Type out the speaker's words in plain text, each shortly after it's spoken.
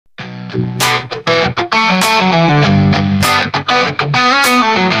When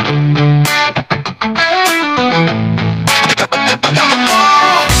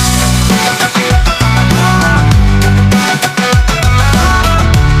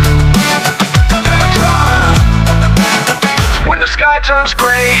the sky turns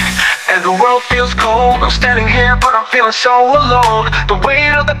gray and the world feels cold, I'm standing here but I'm feeling so alone. The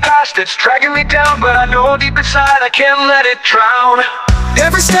weight of the past, it's dragging me down, but I know deep inside I can't let it drown.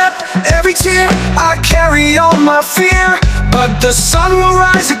 Every step, every tear, I carry on my fear, but the sun will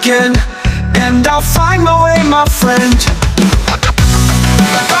rise again and I'll find my way, my friend.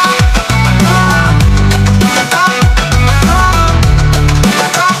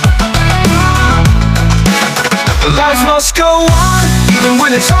 Life must go on, even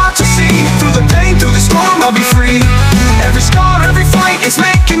when it's hard to see. Through the pain, through the storm, I'll be free. Every scar, every fight is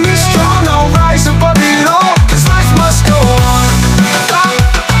making me strong. I'll rise above it all, 'cause life must go on.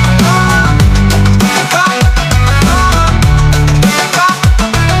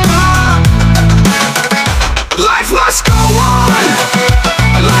 Life must go on.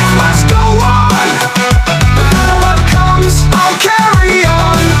 Life must go on. No matter what comes, I'll carry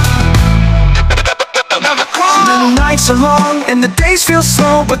on. The nights are long and the days feel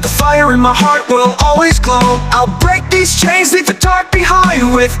slow, but the fire in my heart will always glow. I'll break these chains, leave the dark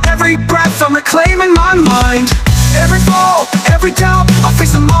behind. With every breath I'm reclaiming my mind. Every fall, every doubt, I'll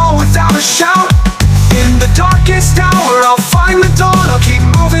face them all without a shout. In the darkest hour, I'll find the dawn. I'll keep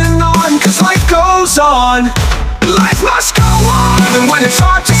moving on, 'cause life goes on. Life must go on, even when it's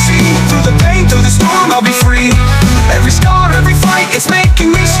hard to see. Through the pain, through the storm, I'll be free. Every scar, every fight, it's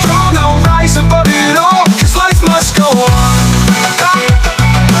making me strong. I'll rise above it all, 'cause life must go on.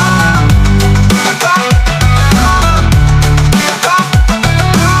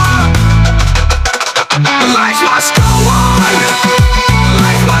 Life must go on.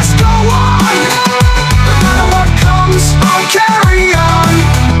 Life must go on. No matter what comes, I'll carry on.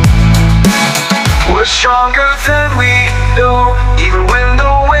 We're stronger than we know, even when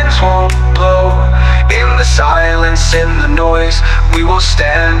the winds won't blow. In the silence, in the noise, we will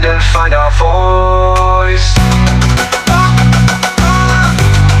stand and find our voice.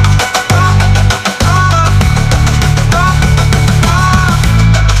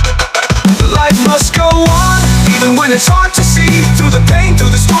 Life must go on, even when it's hard to see. Through the pain, through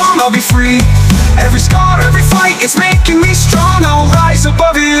the storm, I'll be free. Every scar, every fight, it's making me strong. I'll rise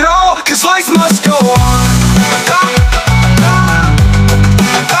above it all, 'cause life must go on.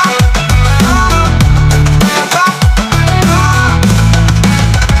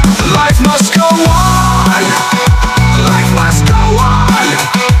 Life must go on. Life must go on.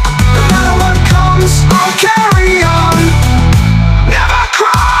 No matter what comes, I'll carry on. Never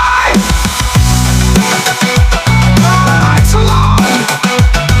cry. Life's long.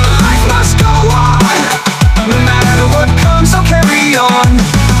 Life must go on. No matter what comes, I'll carry on.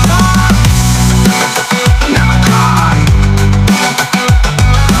 Never cry.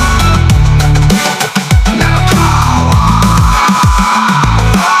 Never cry.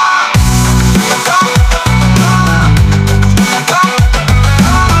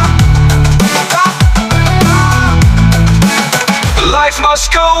 Life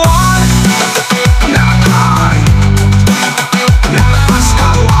must go on.